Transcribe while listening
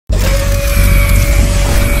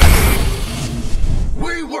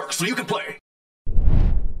so you can play.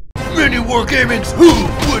 MiniWarGaming's Who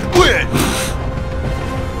Would Win?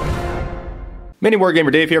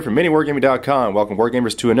 MiniWarGamer Dave here from MiniWarGaming.com. Welcome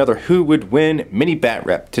Wargamers to another Who Would Win mini bat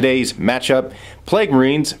rep. Today's matchup, Plague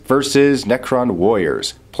Marines versus Necron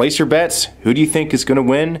Warriors. Place your bets. Who do you think is going to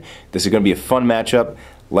win? This is going to be a fun matchup.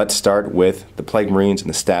 Let's start with the Plague Marines and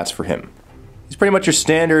the stats for him. He's pretty much your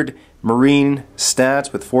standard Marine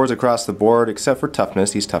stats with 4s across the board, except for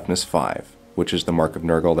toughness. He's toughness 5, which is the mark of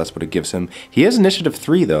Nurgle. That's what it gives him. He has initiative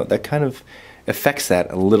 3 though. That kind of affects that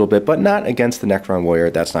a little bit, but not against the Necron Warrior.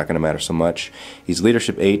 That's not going to matter so much. He's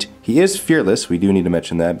leadership 8. He is fearless. We do need to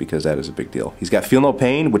mention that because that is a big deal. He's got feel no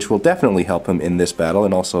pain, which will definitely help him in this battle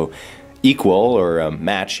and also equal or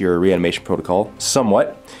match your reanimation protocol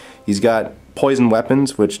somewhat. He's got poison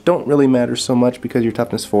weapons, which don't really matter so much because you're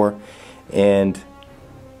toughness 4, and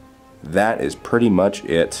that is pretty much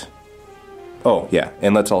it. Oh yeah,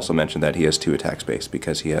 and let's also mention that he has 2 attack space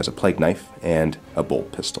because he has a plague knife and a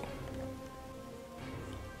bolt pistol.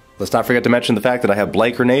 Let's not forget to mention the fact that I have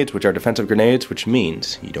blight grenades, which are defensive grenades, which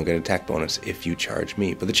means you don't get an attack bonus if you charge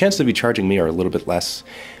me. But the chances of you charging me are a little bit less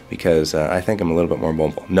because I think I'm a little bit more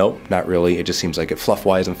mobile. No, not really. It just seems like it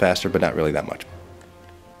fluff-wise I'm faster, but not really that much.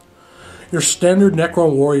 Your standard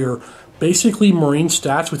Necron Warrior, basically Marine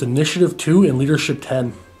stats with initiative 2 and leadership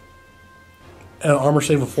 10. And an armor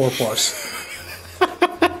save of 4+.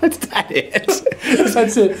 That is.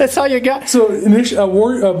 That's it. That's all you got. So,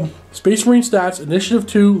 Space Marine stats, initiative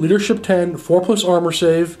 2, leadership 10, 4+ armor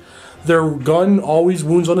save. Their gun always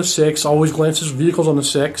wounds on a 6, always glances vehicles on a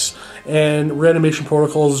 6, and reanimation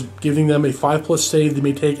protocols giving them a 5+ save they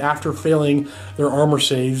may take after failing their armor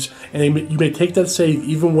saves. And you may take that save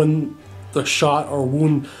even when the shot or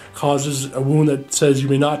wound causes a wound that says you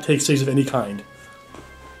may not take saves of any kind.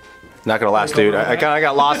 Not gonna last, dude. I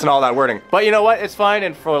got lost in all that wording. But you know what? It's fine,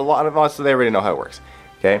 and for a lot of us, they already know how it works.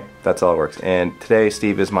 Okay? That's all it works. And today,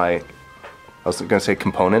 Steve is my, I was gonna say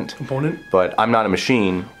component. But I'm not a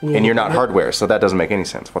machine, and you're not hardware, so that doesn't make any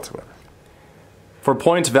sense whatsoever. For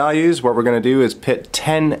points values, what we're gonna do is pit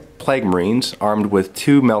 10 Plague Marines armed with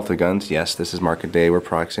 2 melta-guns. Yes, this is market day. We're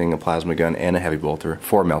proxying a plasma gun and a heavy bolter,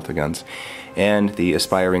 4 melta-guns. And the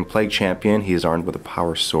aspiring Plague Champion, he is armed with a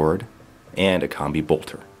power sword and a combi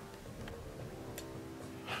bolter.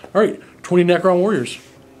 Alright, 20 Necron Warriors.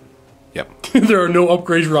 Yep. There are no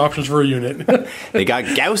upgrades or options for a unit. They got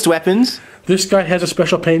Gauss weapons. This guy has a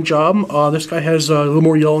special paint job. This guy has a little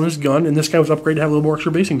more yellow in his gun, and this guy was upgraded to have a little more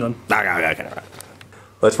extra basing done.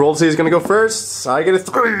 Let's roll to see who's going to go first. I get a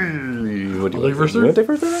 3. What do you want to take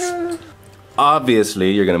first?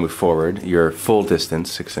 Obviously, you're going to move forward. Your full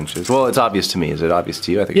distance, 6 inches. Well, it's obvious to me. Is it obvious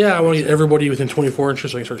to you? I think. Yeah, I want to get everybody within 24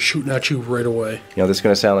 inches so I can start shooting at you right away. You know, this is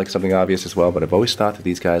going to sound like something obvious as well, but I've always thought that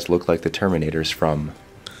these guys look like the Terminators from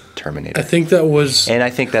Terminator. I think that was... And I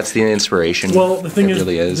think that's the inspiration. Well, the thing is,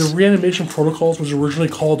 really is, the reanimation protocols was originally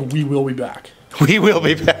called We Will Be Back. We will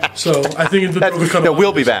be back. So I think no,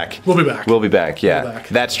 we'll be back. We'll be back. We'll be back. Yeah, we'll be back.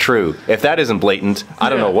 That's true. If that isn't blatant, I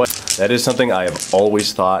don't know what. That is something I have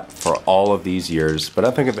always thought for all of these years, but I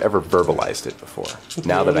don't think I've ever verbalized it before.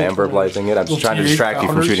 Now that I am verbalizing it, I'm just trying to distract you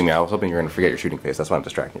from shooting me. I was hoping you were going to forget your shooting phase. That's why I'm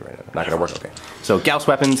distracting you right now. Not going to work. Okay. So Gauss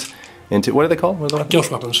weapons into what are they called? What are the Gauss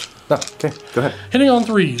weapons. Oh, okay. Go ahead. Hitting on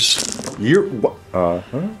 3s. You're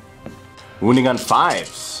wounding on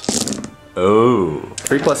 5s. Oh,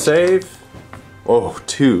 3+ save. Oh,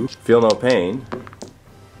 2. Feel no pain.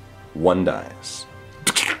 1 dies.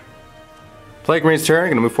 Plague Marine's turn.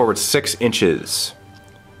 Going to move forward 6 inches.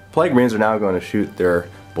 Plague Marines are now going to shoot their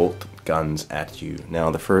bolt guns at you. Now,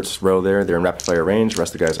 the first row there, they're in rapid fire range. The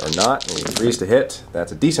rest of the guys are not. And 3s to hit.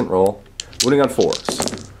 That's a decent roll. Wounding on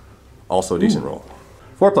 4s. Also a decent roll.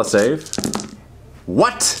 4+ save.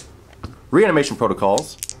 What? Reanimation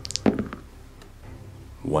protocols.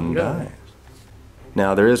 1 dies.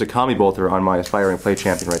 Now, there is a combi bolter on my aspiring Plague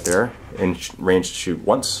Champion right there, in range to shoot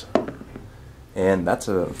once. And that's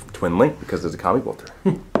a twin link because there's a combi bolter.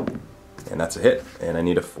 And that's a hit, and I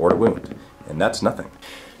need a 4 to wound. And that's nothing.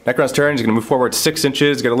 Necron's turn, he's going to move forward 6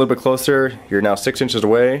 inches, get a little bit closer. You're now 6 inches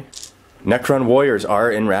away. Necron Warriors are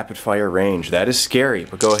in rapid fire range. That is scary,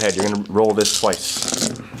 but go ahead, you're going to roll this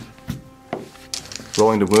twice.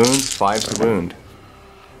 Rolling to wound, 5s to wound.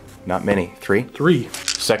 Not many. 3? 3.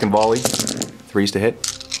 Second volley. 3s to hit,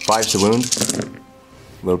 5s to wound,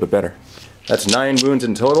 a little bit better. That's 9 wounds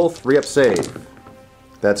in total, 3 up save.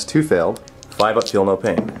 That's 2 failed, 5 up feel no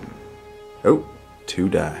pain. Oh, 2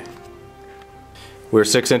 die. We're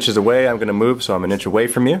 6 inches away, I'm going to move so I'm an inch away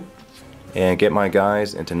from you and get my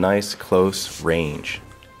guys into nice close range.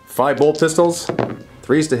 5 bolt pistols,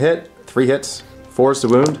 3s to hit, 3 hits, 4s to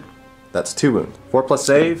wound, that's 2 wounds. 4+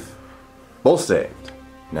 save, both saved.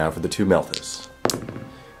 Now for the 2 Meltas.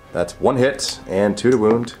 That's 1 hit and 2 to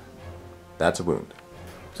wound. That's a wound.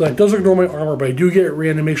 So that does ignore my armor, but I do get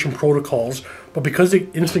reanimation protocols. But because it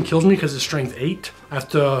instant kills me because it's strength 8, I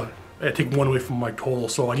take 1 away from my total.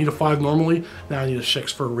 So I need a 5 normally, now I need a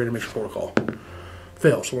 6 for reanimation protocol.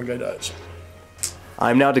 Fail, so 1 guy dies.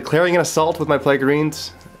 I'm now declaring an assault with my Plague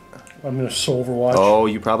Marines. I'm going to soul Overwatch. Oh,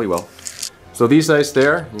 you probably will. So these dice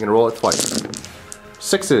there, you're going to roll it twice.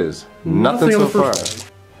 6s. Nothing so far.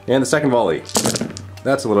 And the second volley.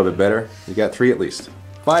 That's a little bit better. You got 3 at least.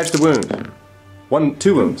 5s to wound.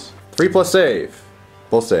 2 wounds. 3 plus save.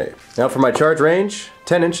 Full save. Now for my charge range,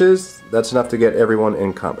 10 inches. That's enough to get everyone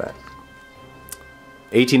in combat.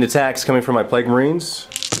 18 attacks coming from my Plague Marines.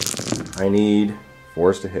 I need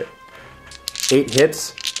 4s to hit. 8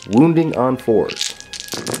 hits, wounding on 4s.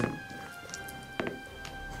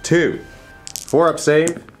 2. 4 up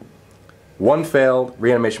save. 1 failed,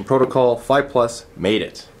 reanimation protocol, 5 plus, made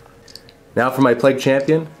it. Now for my Plague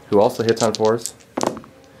Champion, who also hits on 4s.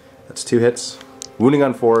 That's 2 hits. Wounding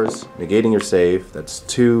on 4s, negating your save. That's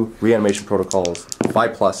 2 reanimation protocols,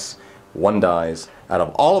 5 plus, 1 dies. Out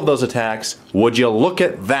of all of those attacks, would you look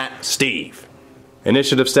at that, Steve?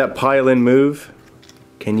 Initiative step, pile in, move.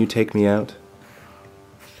 Can you take me out?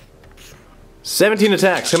 17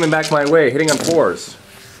 attacks coming back my way, hitting on 4s.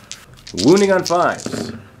 Wounding on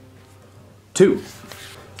 5s. 2.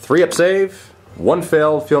 3 up save. 1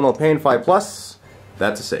 failed, feel no pain, 5 plus.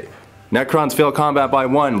 That's a save. Necrons fail combat by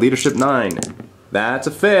 1, leadership 9. That's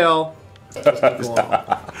a fail.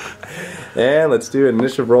 And let's do an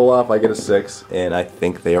initiative roll off. I get a 6, and I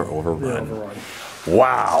think they are overrun.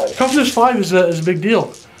 Wow. Toughness 5 is a big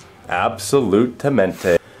deal.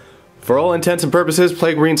 Absolutamente. For all intents and purposes,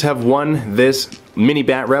 Plague Marines have won this mini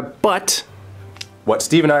bat rep, but what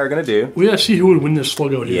Steve and I are going to do... We gotta see who would win this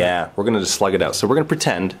slug out here. Yeah, we're going to just slug it out. So we're going to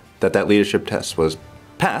pretend that that leadership test was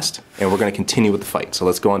passed, and we're going to continue with the fight. So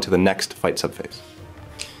let's go on to the next fight subphase.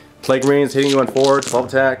 Plague Marines hitting you on 4, 12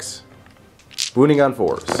 attacks. Wounding on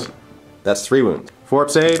 4s. That's 3 wounds. 4 up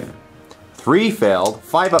save. 3 failed.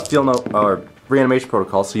 5 up feel no... or reanimation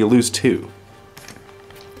protocol, so you lose 2.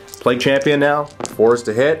 Plague Champion now. 4s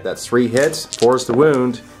to hit. That's 3 hits. 4s to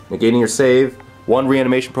wound. Negating your save. 1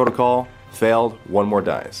 reanimation protocol. Failed. 1 more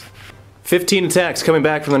dies. 15 attacks coming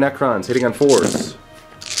back from the Necrons. Hitting on 4s.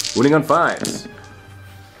 Wounding on 5s.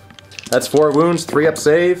 That's 4 wounds. 3 up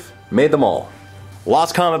save. Made them all.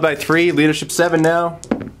 Lost combat by 3. Leadership 7 now.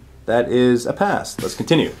 That is a pass. Let's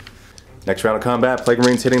continue. Next round of combat. Plague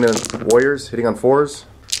Marines hitting the Warriors. Hitting on 4s.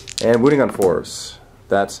 And wounding on 4s.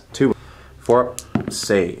 That's 2. 4 up,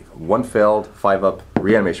 save. 1 failed, 5 up,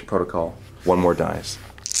 reanimation protocol. 1 more dies.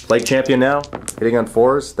 Plague Champion now, hitting on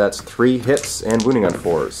 4s. That's 3 hits and wounding on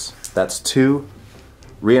 4s. That's 2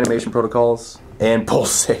 reanimation protocols and pull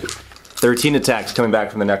save. 13 attacks coming back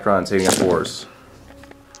from the Necrons, hitting on 4s.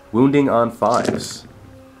 Wounding on 5s.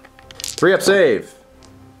 3 up save.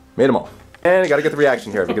 Made them all. And I gotta get the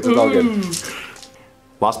reaction here because it's all good.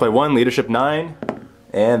 Lost by 1, leadership 9.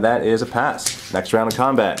 And that is a pass. Next round of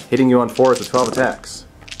combat. Hitting you on 4s with 12 attacks.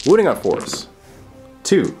 Wounding on 4s.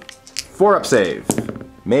 2. 4 up save.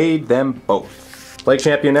 Made them both. Plague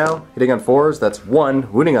Champion now. Hitting on 4s. That's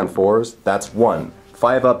 1. Wounding on 4s. That's 1.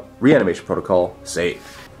 5 up. Reanimation protocol. Save.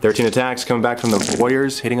 13 attacks coming back from the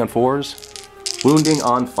Warriors. Hitting on 4s. Wounding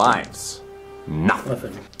on 5s.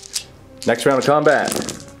 Nothing. Next round of combat.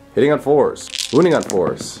 Hitting on 4s. Wounding on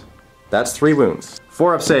 4s. That's 3 wounds.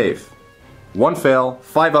 4 up save. 1 fail,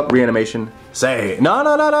 5 up reanimation, save. No,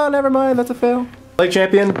 never mind, that's a fail. Plague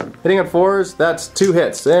Champion, hitting on 4s, that's 2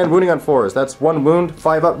 hits. And wounding on 4s, that's 1 wound,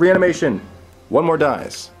 5 up reanimation. 1 more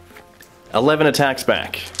dies. 11 attacks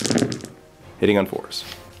back. Hitting on 4s.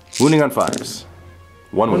 Wounding on 5s.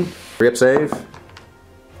 1 wound. 3 up save.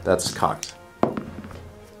 That's cocked.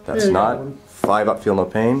 That's not. 5 up, feel no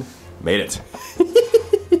pain. Made it.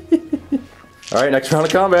 Alright, next round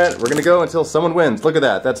of combat. We're gonna go until someone wins. Look at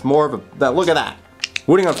that. That's more of a... look at that.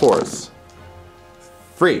 Wounding on 4s.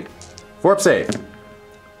 3. 4 up save.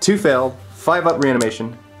 2 failed. 5 up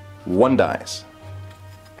reanimation. 1 dies.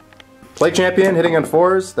 Plague Champion hitting on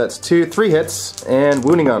 4s. That's 3 hits. And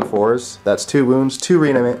wounding on 4s. That's 2 wounds, 2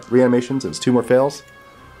 reanimations. It's 2 more fails.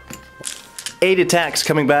 8 attacks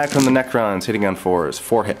coming back from the Necrons hitting on 4s.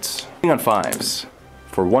 4 hits. Hitting on 5s.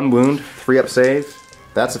 For 1 wound, 3 up save.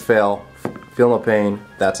 That's a fail. Feel no pain.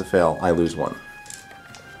 That's a fail. I lose 1.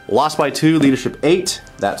 Lost by 2, leadership 8.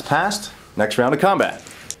 That's passed. Next round of combat.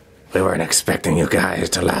 We weren't expecting you guys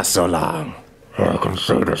to last so long. I can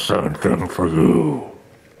say the same thing for you.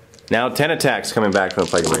 Now 10 attacks coming back from the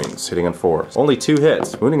Plague Marines, hitting on 4s. Only 2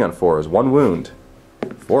 hits, wounding on 4s, 1 wound.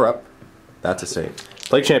 4 up. That's a save.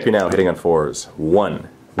 Plague Champion now hitting on 4s. 1.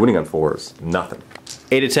 wounding on 4s, nothing.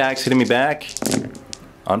 8 attacks hitting me back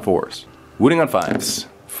on 4s. Wounding on 5s,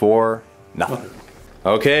 4, nothing.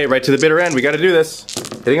 Okay, right to the bitter end, we gotta do this.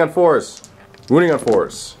 Hitting on 4s, wounding on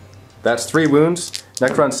 4s. That's 3 wounds.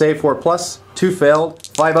 Necron save 4+, 2 failed,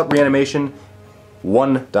 5 up reanimation,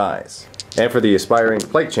 1 dies. And for the aspiring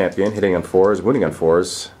Plague Champion, hitting on 4s, wounding on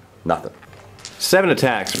 4s, nothing. 7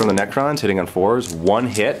 attacks from the Necrons, hitting on 4s, 1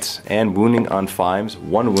 hit, and wounding on 5s,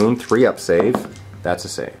 1 wound, 3 up save. That's a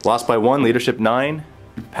save. Lost by 1, leadership 9,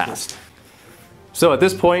 passed. So at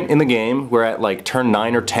this point in the game, we're at like turn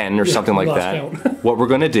 9 or 10 or something like that. What we're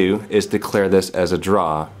going to do is declare this as a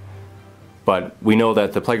draw. But we know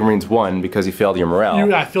that the Plague Marines won because you failed your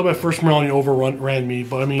morale. I failed my first morale and you overran me,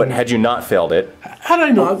 but I mean... But had you not failed it, had I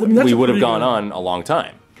not, I mean, we would have gone on a long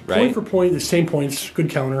time, right? Point for point, the same points, good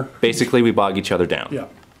counter. Basically, we bog each other down. Yeah.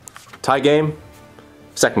 Tie game,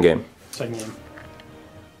 second game. Second game.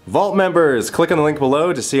 Vault members, click on the link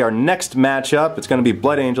below to see our next matchup. It's going to be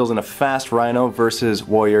Blood Angels in a fast Rhino versus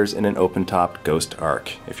Warriors in an open-topped Ghost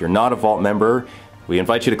Arc. If you're not a Vault member, we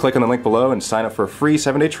invite you to click on the link below and sign up for a free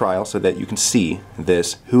 7-day trial so that you can see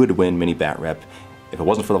this Who Would Win mini bat rep. If it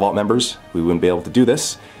wasn't for the Vault members, we wouldn't be able to do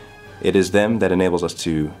this. It is them that enables us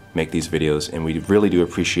to make these videos, and we really do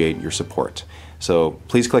appreciate your support. So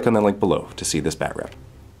please click on the link below to see this bat rep.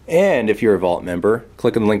 And if you're a Vault member,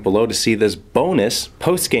 click on the link below to see this bonus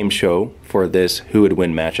post-game show for this Who Would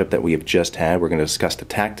Win matchup that we have just had. We're going to discuss the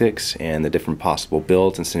tactics and the different possible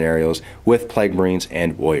builds and scenarios with Plague Marines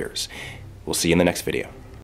and Warriors. We'll see you in the next video.